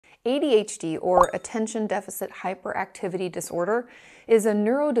ADHD, or Attention Deficit Hyperactivity Disorder, is a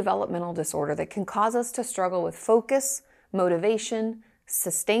neurodevelopmental disorder that can cause us to struggle with focus, motivation,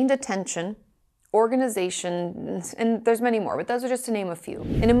 sustained attention, organization, and there's many more, but those are just to name a few.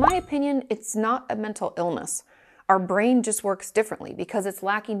 And in my opinion, it's not a mental illness. Our brain just works differently because it's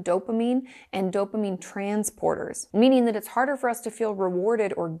lacking dopamine and dopamine transporters, meaning that it's harder for us to feel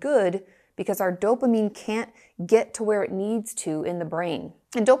rewarded or good because our dopamine can't get to where it needs to in the brain.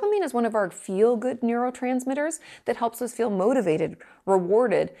 And dopamine is one of our feel-good neurotransmitters that helps us feel motivated,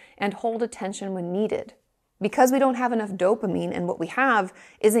 rewarded, and hold attention when needed. Because we don't have enough dopamine and what we have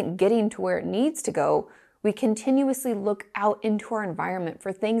isn't getting to where it needs to go, we continuously look out into our environment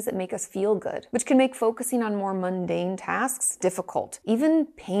for things that make us feel good, which can make focusing on more mundane tasks difficult, even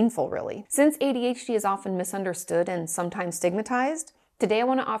painful really. Since ADHD is often misunderstood and sometimes stigmatized, today I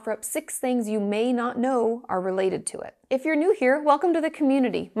want to offer up 6 things you may not know are related to it. If you're new here, welcome to the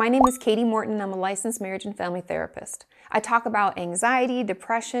community. My name is Kati Morton and I'm a licensed marriage and family therapist. I talk about anxiety,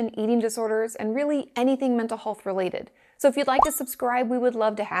 depression, eating disorders, and really anything mental health related. So if you'd like to subscribe, we would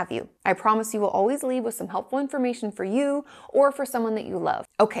love to have you. I promise you will always leave with some helpful information for you or for someone that you love.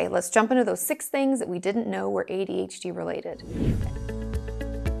 Okay, let's jump into those 6 things that we didn't know were ADHD related.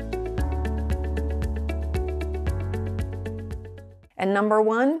 And number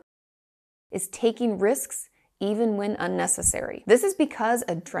 1 is taking risks even when unnecessary. This is because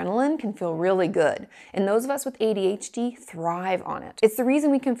adrenaline can feel really good, and those of us with ADHD thrive on it. It's the reason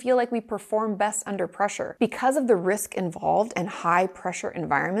we can feel like we perform best under pressure. Because of the risk involved and high pressure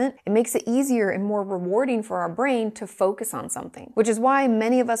environment, it makes it easier and more rewarding for our brain to focus on something, which is why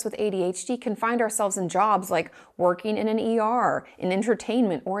many of us with ADHD can find ourselves in jobs like working in an ER, in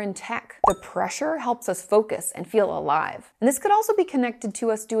entertainment, or in tech. The pressure helps us focus and feel alive. And this could also be connected to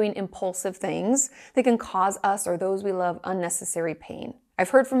us doing impulsive things that can cause us or those we love unnecessary pain. I've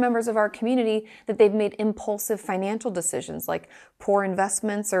heard from members of our community that they've made impulsive financial decisions like poor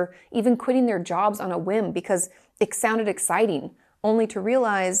investments or even quitting their jobs on a whim because it sounded exciting, only to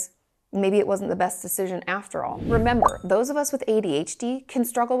realize maybe it wasn't the best decision after all. Remember, those of us with ADHD can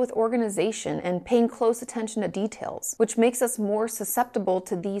struggle with organization and paying close attention to details, which makes us more susceptible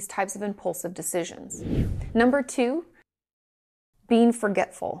to these types of impulsive decisions. Number 2, being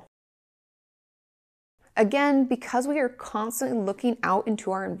forgetful. Again, because we are constantly looking out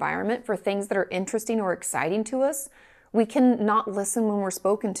into our environment for things that are interesting or exciting to us, we can not listen when we're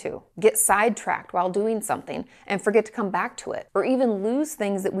spoken to, get sidetracked while doing something, and forget to come back to it, or even lose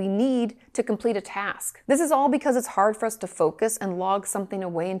things that we need to complete a task. This is all because it's hard for us to focus and log something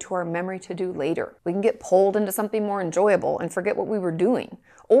away into our memory to do later. We can get pulled into something more enjoyable and forget what we were doing,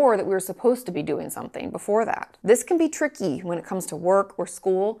 or that we were supposed to be doing something before that. This can be tricky when it comes to work or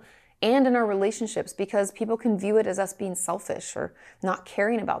school, and in our relationships because people can view it as us being selfish or not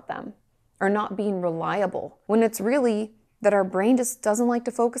caring about them or not being reliable, when it's really that our brain just doesn't like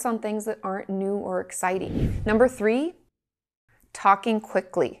to focus on things that aren't new or exciting. Number 3, talking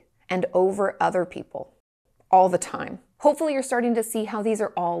quickly and over other people all the time. Hopefully you're starting to see how these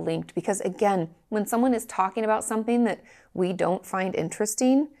are all linked because again, when someone is talking about something that we don't find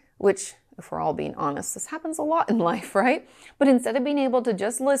interesting, which if we're all being honest, this happens a lot in life, right? But instead of being able to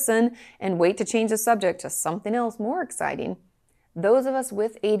just listen and wait to change the subject to something else more exciting, those of us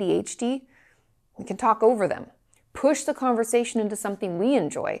with ADHD, we can talk over them, push the conversation into something we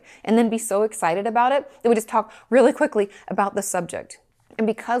enjoy, and then be so excited about it that we just talk really quickly about the subject. And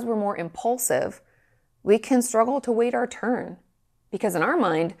because we're more impulsive, we can struggle to wait our turn because in our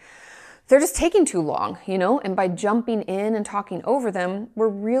mind, they're just taking too long, and by jumping in and talking over them, we're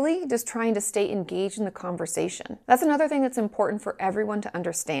really just trying to stay engaged in the conversation. That's another thing that's important for everyone to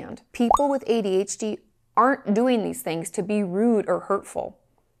understand. People with ADHD aren't doing these things to be rude or hurtful.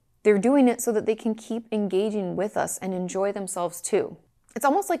 They're doing it so that they can keep engaging with us and enjoy themselves too. It's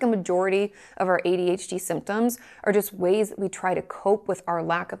almost like a majority of our ADHD symptoms are just ways that we try to cope with our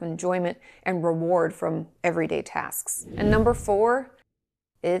lack of enjoyment and reward from everyday tasks. And number 4,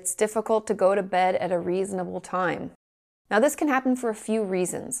 it's difficult to go to bed at a reasonable time. Now this can happen for a few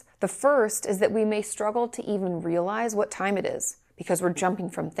reasons. The first is that we may struggle to even realize what time it is because we're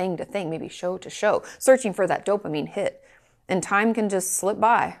jumping from thing to thing, maybe show to show, searching for that dopamine hit. And time can just slip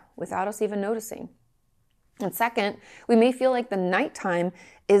by without us even noticing. And second, we may feel like the nighttime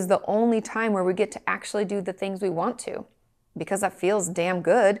is the only time where we get to actually do the things we want to. Because that feels damn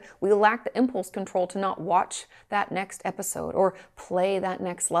good, we lack the impulse control to not watch that next episode or play that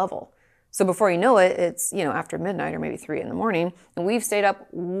next level. So before you know it, it's, after midnight or maybe 3 in the morning, and we've stayed up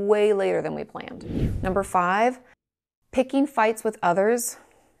way later than we planned. Number 5, picking fights with others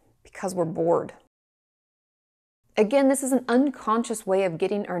because we're bored. Again, this is an unconscious way of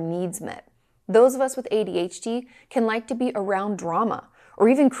getting our needs met. Those of us with ADHD can like to be around drama or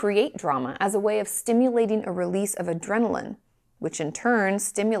even create drama as a way of stimulating a release of adrenaline, which in turn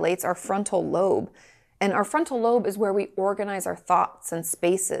stimulates our frontal lobe. And our frontal lobe is where we organize our thoughts and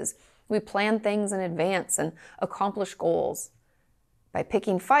spaces. We plan things in advance and accomplish goals. By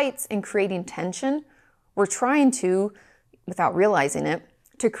picking fights and creating tension, we're trying to, without realizing it,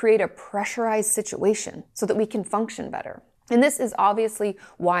 to create a pressurized situation so that we can function better. And this is obviously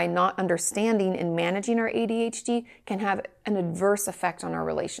why not understanding and managing our ADHD can have an adverse effect on our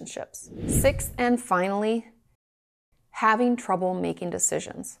relationships. Sixth and finally, having trouble making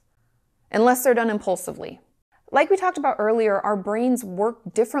decisions, unless they're done impulsively. Like we talked about earlier, our brains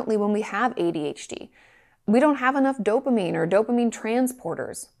work differently when we have ADHD. We don't have enough dopamine or dopamine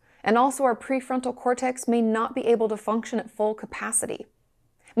transporters. And also our prefrontal cortex may not be able to function at full capacity,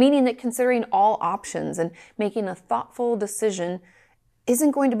 meaning that considering all options and making a thoughtful decision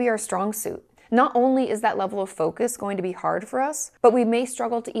isn't going to be our strong suit. Not only is that level of focus going to be hard for us, but we may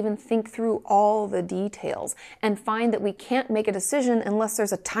struggle to even think through all the details and find that we can't make a decision unless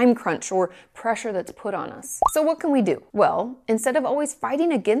there's a time crunch or pressure that's put on us. So what can we do? Well, instead of always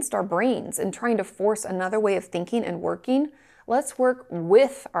fighting against our brains and trying to force another way of thinking and working, let's work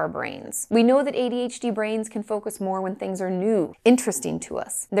with our brains. We know that ADHD brains can focus more when things are new, interesting to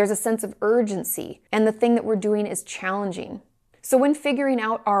us. There's a sense of urgency, and the thing that we're doing is challenging. So when figuring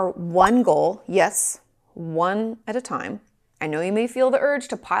out our one goal, yes, one at a time, I know you may feel the urge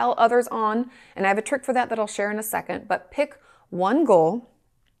to pile others on, and I have a trick for that I'll share in a second, but pick one goal,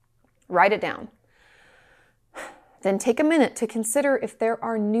 write it down. Then take a minute to consider if there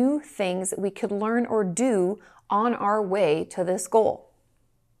are new things that we could learn or do on our way to this goal.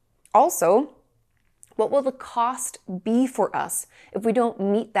 Also, what will the cost be for us if we don't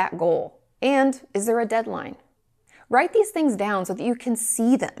meet that goal? And is there a deadline? Write these things down so that you can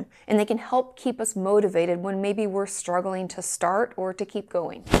see them and they can help keep us motivated when maybe we're struggling to start or to keep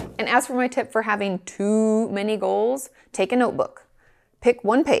going. And as for my tip for having too many goals, take a notebook. Pick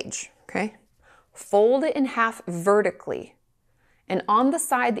one page, okay? Fold it in half vertically. And on the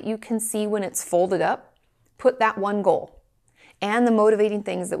side that you can see when it's folded up, put that one goal and the motivating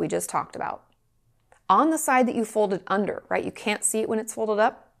things that we just talked about. On the side that you folded under, right? You can't see it when it's folded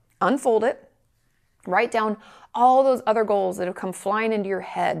up, unfold it. Write down all those other goals that have come flying into your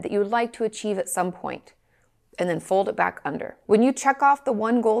head that you would like to achieve at some point, and then fold it back under. When you check off the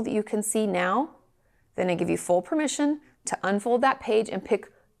one goal that you can see now, then I give you full permission to unfold that page and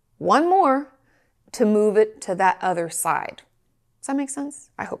pick one more to move it to that other side. Does that make sense?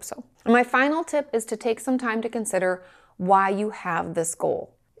 I hope so. And my final tip is to take some time to consider why you have this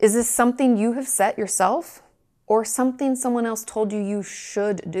goal. Is this something you have set yourself? Or something someone else told you you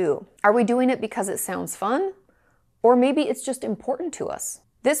should do? Are we doing it because it sounds fun? Or maybe it's just important to us.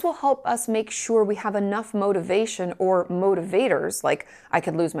 This will help us make sure we have enough motivation or motivators, like I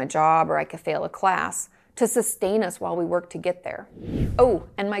could lose my job or I could fail a class, to sustain us while we work to get there. Oh,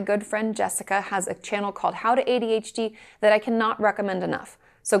 and my good friend Jessica has a channel called How to ADHD that I cannot recommend enough.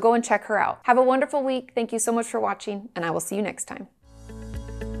 So go and check her out. Have a wonderful week. Thank you so much for watching, and I will see you next time.